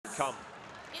come.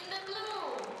 In the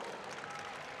blue,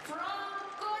 from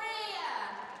Korea,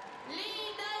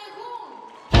 Dae hoon.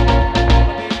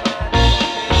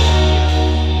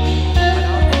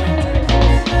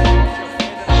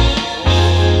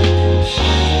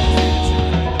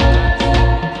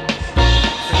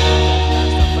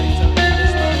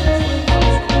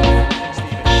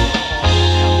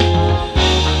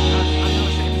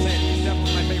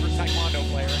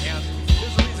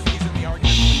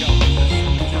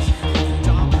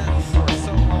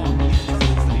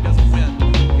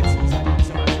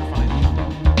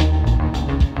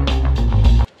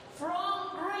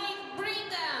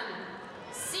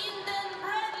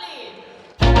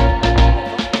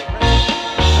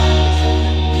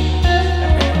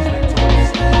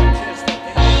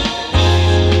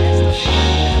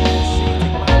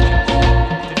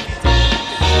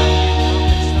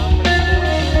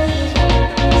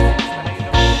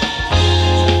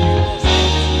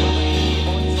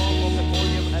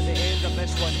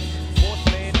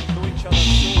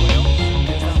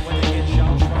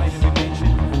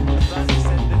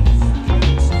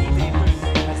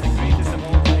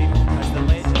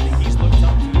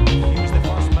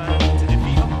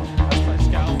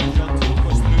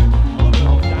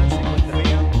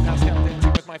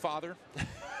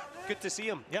 Good to see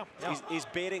him. Yeah. He's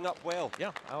bearing up well.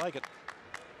 Yeah, I like it.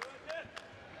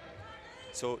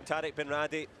 So Tariq bin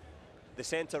Radi, the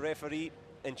centre referee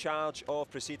in charge of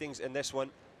proceedings in this one.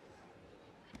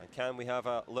 And can we have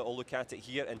a little look at it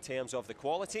here in terms of the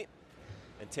quality,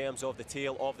 in terms of the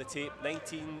tail of the tape.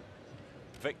 19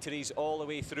 victories all the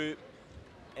way through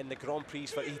in the Grand Prix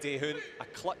for Dae hoon. A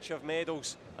clutch of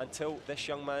medals until this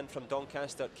young man from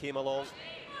Doncaster came along,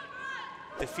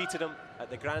 defeated him at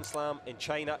the Grand Slam in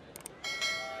China,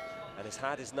 and has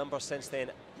had his number since then.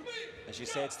 As you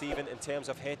said, Stephen, in terms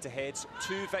of head-to-heads,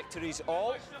 2 victories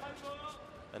all,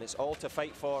 and it's all to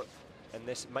fight for in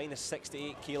this minus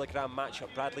 68-kilogram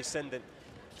matchup. Bradley Sinden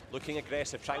looking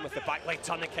aggressive, trying with the back leg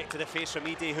turn and kick to the face from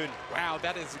Dae hoon. Wow,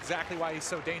 that is exactly why he's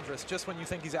so dangerous. Just when you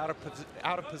think he's out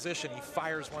of position, he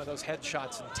fires one of those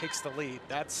headshots and takes the lead.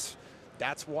 That's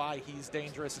why he's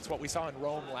dangerous. It's what we saw in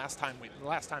Rome last time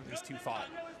these two fought.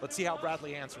 Let's see how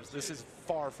Bradley answers. This is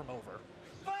far from over.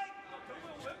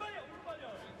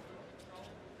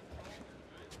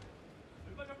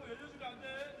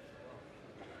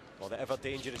 Well, the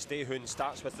ever-dangerous Dae hoon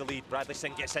starts with the lead. Bradley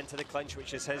Sinden gets into the clinch,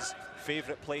 which is his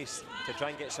favourite place to try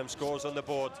and get some scores on the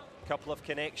board. Couple of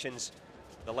connections.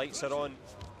 The lights are on,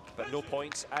 but no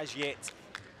points as yet.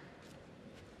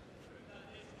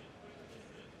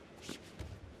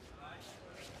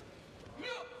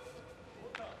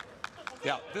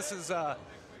 Yeah, this is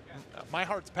my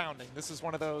heart's pounding. This is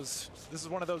one of those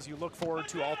you look forward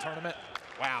to all tournament.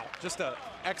 Wow, just an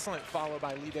excellent follow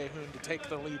by Dae hoon to take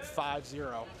the lead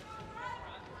 5-0.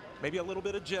 Maybe a little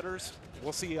bit of jitters.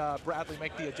 We'll see Bradley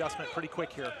make the adjustment pretty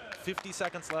quick here. 50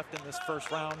 seconds left in this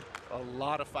first round. A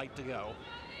lot of fight to go.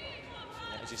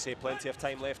 Yeah, as you say, plenty of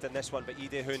time left in this one, but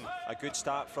Dae hoon, a good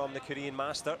start from the Korean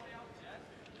master.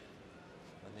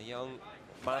 And the young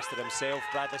master himself,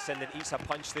 Bradley Sinden, eats a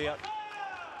punch there.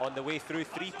 On the way through,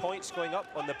 3 points going up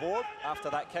on the board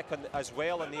after that kick as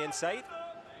well on the inside.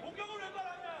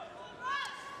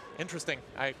 Interesting.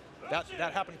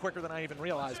 That happened quicker than I even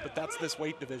realized, but that's this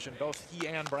weight division. Both he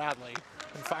and Bradley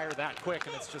can fire that quick,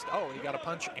 and it's just, oh, you got a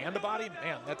punch and a body?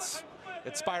 Man,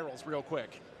 it spirals real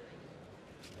quick.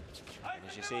 And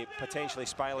as you say, potentially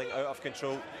spiraling out of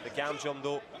control. The Gamjum,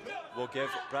 though, will give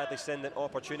Bradley Sinden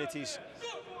opportunities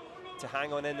to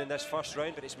hang on in this first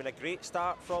round, but it's been a great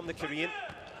start from the Korean.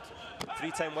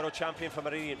 3-time world champion from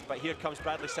Iranian, but here comes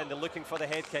Bradley Sinden looking for the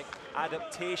head kick.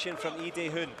 Adaptation from Dae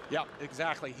hoon. Yeah,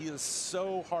 exactly. He is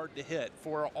so hard to hit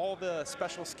for all the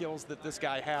special skills that this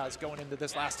guy has going into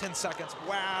this last 10 seconds.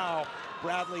 Wow,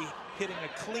 Bradley hitting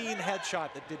a clean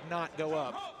headshot that did not go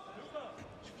up.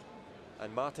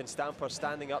 And Martin Stamper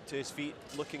standing up to his feet,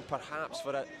 looking perhaps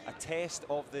for a test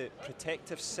of the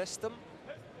protective system.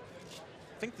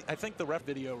 I think the ref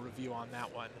video review on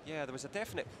that one. Yeah, there was a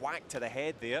definite whack to the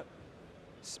head there.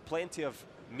 Plenty of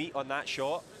meat on that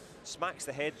shot. Smacks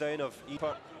the head down of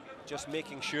Eper, just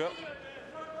making sure.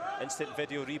 Instant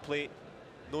video replay.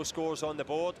 No scores on the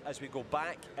board as we go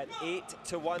back at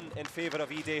 8-1 in favour of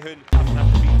Dae hoon.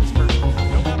 Have to beat this person,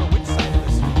 no matter which side of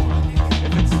this.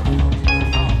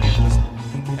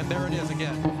 And there it is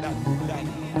again. That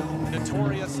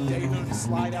notorious Dae hoon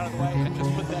slide out of the way and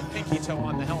just put that pinky toe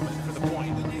on the helmet for the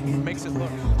point. Makes it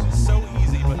look so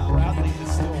easy, but Bradley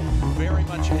is still very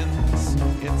much in this.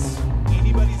 It's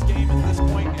anybody's game at this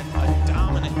point, and a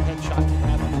dominant headshot to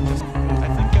Bradley. I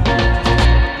think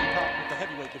with the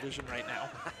heavyweight division right now.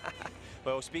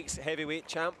 Well, speaks heavyweight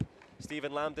champ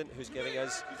Stephen Lambden, who's giving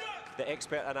us the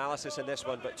expert analysis in this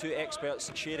one, but two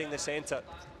experts sharing the centre.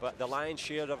 But the lion's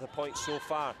share of the points so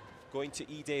far going to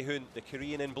Dae hoon, the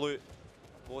Korean in blue.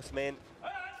 Both men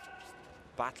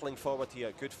battling forward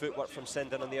here. Good footwork from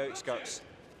Sinden on the outskirts,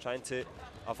 trying to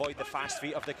avoid the fast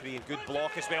feet of the Korean. Good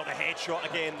block as well. The headshot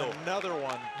again, though. Another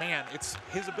one. Man, it's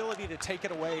his ability to take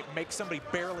it away, make somebody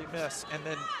barely miss, and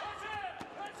then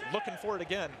looking for it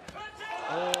again.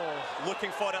 Oh,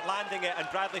 looking for it, landing it, and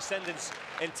Bradley Sinden's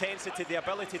intensity, the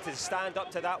ability to stand up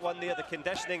to that one there, the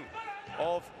conditioning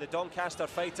of the Doncaster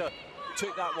fighter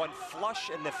took that one flush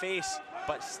in the face,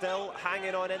 but still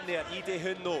hanging on in there. Dae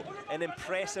hoon, though, in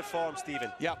impressive form, Stephen.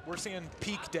 Yeah, we're seeing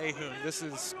peak Dae hoon. This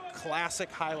is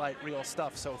classic highlight reel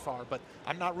stuff so far, but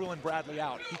I'm not ruling Bradley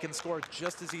out. He can score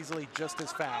just as easily, just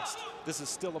as fast. This is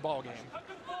still a ball game.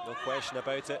 No question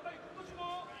about it.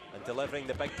 And delivering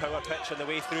the big power pitch on the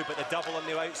way through, but the double on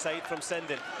the outside from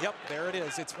Sinden. Yep, there it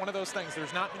is. It's one of those things.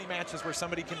 There's not many matches where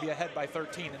somebody can be ahead by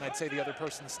 13, and I'd say the other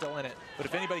person's still in it. But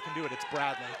if anybody can do it, it's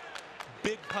Bradley.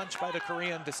 Big punch by the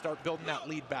Korean to start building that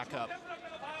lead back up.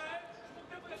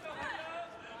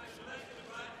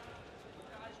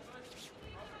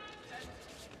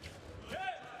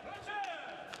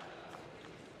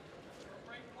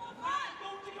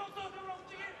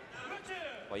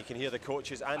 Well, you can hear the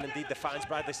coaches and indeed the fans.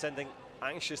 Bradley Sinden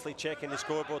anxiously checking the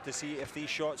scoreboard to see if these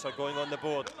shots are going on the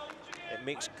board. It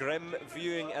makes grim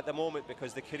viewing at the moment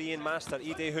because the Korean master,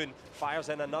 Dae hoon, fires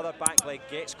in another back leg,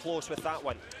 gets close with that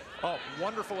one. Oh,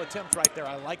 wonderful attempt right there.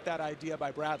 I like that idea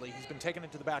by Bradley. He's been taking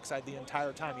it to the backside the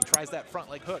entire time. He tries that front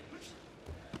leg hook.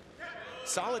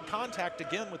 Solid contact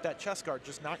again with that chest guard,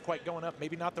 just not quite going up,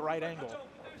 maybe not the right angle.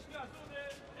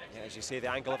 Yeah, as you say,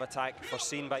 the angle of attack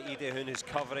foreseen by Dae hoon, who's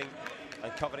covering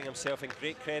himself in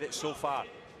great credit so far.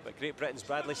 But Great Britain's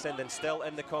Bradley Sinden still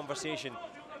in the conversation.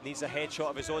 Needs a headshot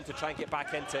of his own to try and get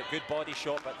back into it. Good body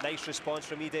shot, but nice response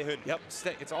from Dae hoon. Yep,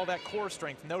 it's all that core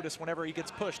strength. Notice whenever he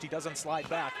gets pushed, he doesn't slide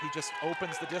back. He just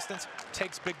opens the distance,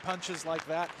 takes big punches like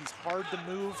that. He's hard to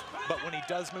move, but when he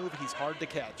does move, he's hard to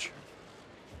catch.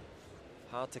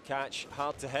 Hard to catch,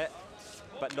 hard to hit,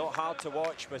 but not hard to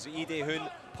watch. Was Dae hoon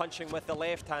punching with the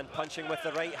left hand, punching with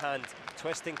the right hand.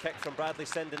 Twisting kick from Bradley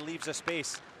Sinden leaves a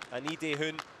space. And Dae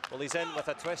hoon, well, he's in with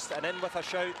a twist and in with a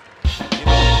shout. You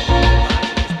know,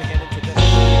 he's beginning to disappear.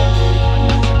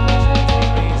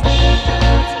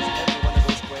 Every one of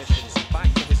those questions back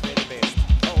to his very best.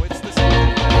 Oh, it's the same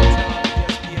thing on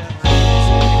ESPN.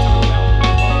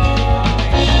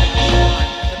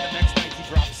 And then the next night he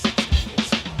dropped 60.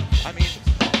 I mean,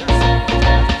 there's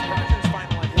Rogers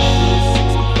final like 60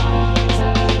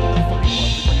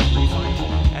 final,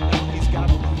 and now he's got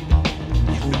a lead.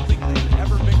 He's building an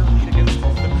ever bigger lead against the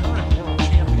current world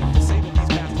champion. To say that he's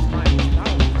past his prime is not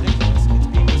only ridiculous, it's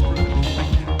being disproven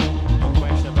right now. No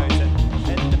question about it.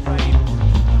 In the prime,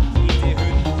 Dae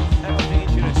hoon, ever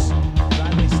dangerous.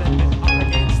 Bradley Sinden up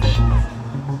against it.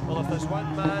 Well, if there's one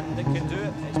man that can do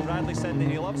it, it's Bradley Sinden.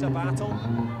 He loves a battle.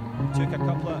 Took a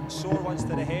couple of sore ones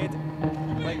to the head,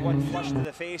 like one flush to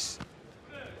the face.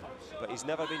 But he's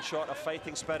never been short of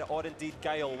fighting spirit or indeed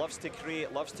guile. Loves to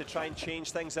create, loves to try and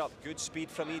change things up. Good speed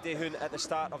from Dae hoon at the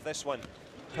start of this one.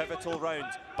 Pivotal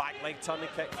round. Back leg turning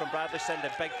kick from Bradley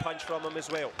Sinden. Big punch from him as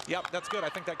well. Yep, that's good. I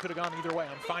think that could have gone either way.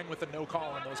 I'm fine with the no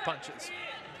call on those punches.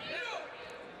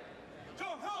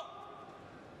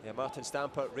 Yeah, Martin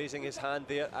Stamper raising his hand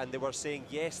there, and they were saying,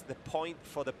 yes, the point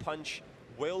for the punch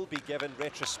will be given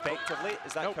retrospectively.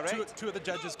 Is that correct? Two of the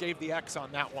judges gave the X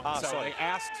on that one. So sorry. They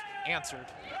asked, answered.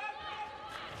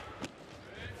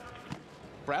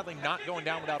 Bradley not going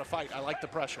down without a fight. I like the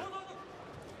pressure.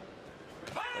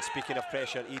 But speaking of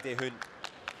pressure, Dae hoon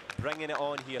bringing it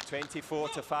on here,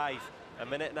 24-5. A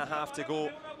minute and a half to go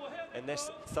in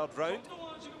this third round.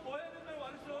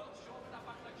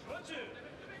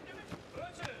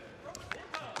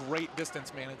 Great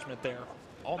distance management there.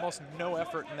 Almost no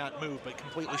effort in that move, but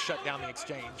completely shut down the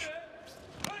exchange.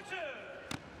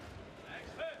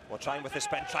 Well, trying with the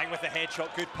spin, trying with the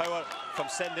headshot. Good power from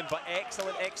Sinden, but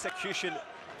excellent execution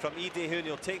from Dae hoon.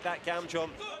 He'll take that gam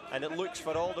jump, and it looks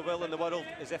for all the will in the world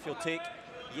as if he'll take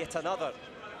yet another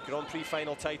Grand Prix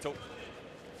final title.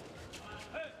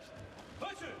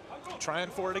 Trying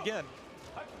for it again.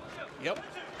 Yep,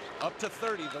 up to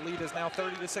 30. The lead is now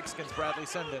 30-6 against Bradley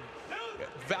Sinden.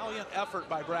 Valiant effort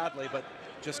by Bradley, but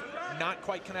just not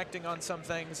quite connecting on some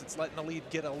things. It's letting the lead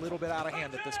get a little bit out of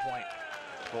hand at this point.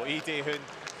 Well, Dae hoon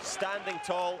standing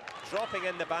tall, dropping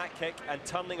in the back kick and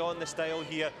turning on the style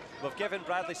here. We've given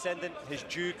Bradley Sinden his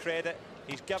due credit.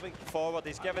 He's giving forward,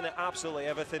 he's giving it absolutely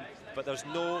everything, but there's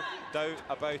no doubt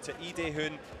about it. Dae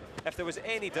hoon, if there was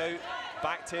any doubt,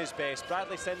 back to his best.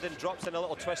 Bradley Sinden drops in a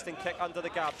little twisting kick under the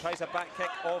guard, tries a back kick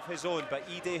of his own, but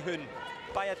Dae hoon,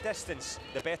 by a distance,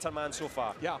 the better man so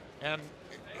far. Yeah, and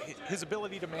his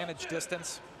ability to manage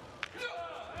distance,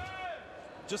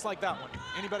 just like that one.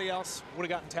 Anybody else would have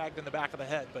gotten tagged in the back of the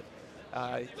head, but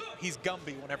he's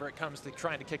Gumby whenever it comes to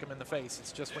trying to kick him in the face.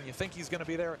 It's just when you think he's going to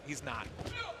be there, he's not.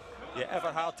 Yeah,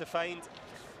 ever hard to find,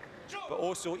 but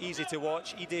also easy to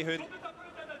watch. Dae hoon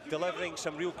delivering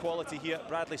some real quality here.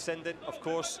 Bradley Sinden, of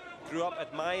course, grew up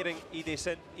admiring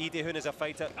Dae hoon as a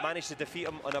fighter, managed to defeat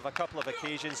him on a couple of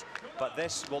occasions, but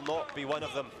this will not be one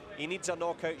of them. He needs a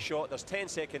knockout shot. There's 10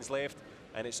 seconds left,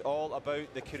 and it's all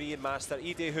about the Korean master.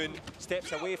 Dae hoon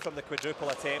steps away from the quadruple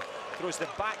attempt, throws the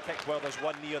back kick while there's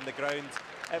one knee on the ground.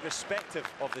 Irrespective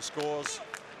of the scores,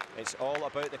 it's all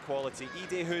about the quality.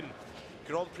 Dae hoon,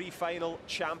 Grand Prix final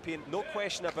champion, no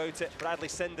question about it. Bradley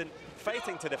Sinden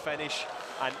fighting to the finish,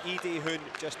 and Dae hoon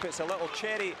just puts a little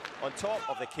cherry on top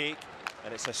of the cake,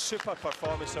 and it's a super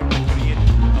performance from the Korean. A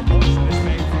lot of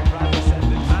respect for Bradley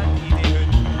Sinden and Dae hoon.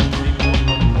 They both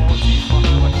got the quality for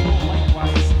amateur,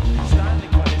 likewise standing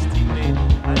for his teammate,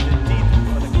 and indeed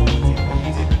for the quality of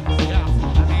Dae hoon. Yeah,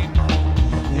 I mean,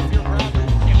 if you're Bradley,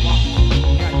 you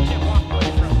can't walk away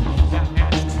from that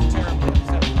match too terribly. Because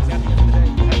at the end of the day,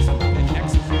 you had something that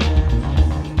executed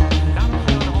not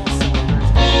only on all cylinders,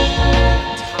 but the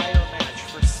entire match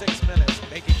for 6 minutes,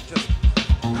 making just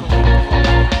correct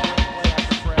play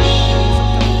after correct.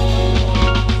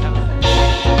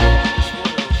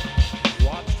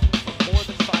 Watched for more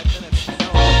than 5 minutes. You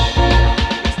know,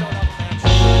 you start out the match,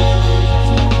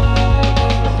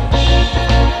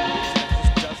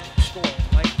 just doesn't score.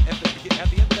 Like at the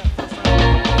end of that first round,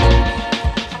 you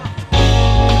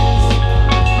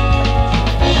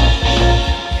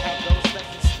have those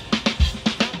things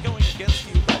not going against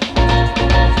you, but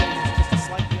just a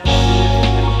slightly time,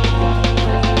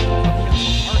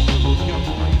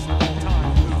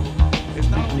 who is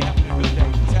not only having a good day,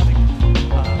 he's having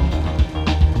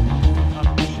a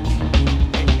peak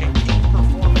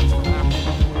performance from that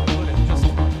one, put it just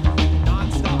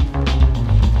non-stop.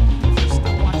 If you're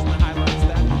still watching the highlights,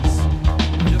 that is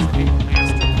just a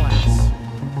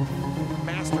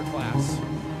masterclass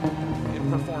in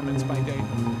performance by Dae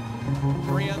hoon.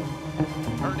 Korean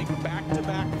earning back to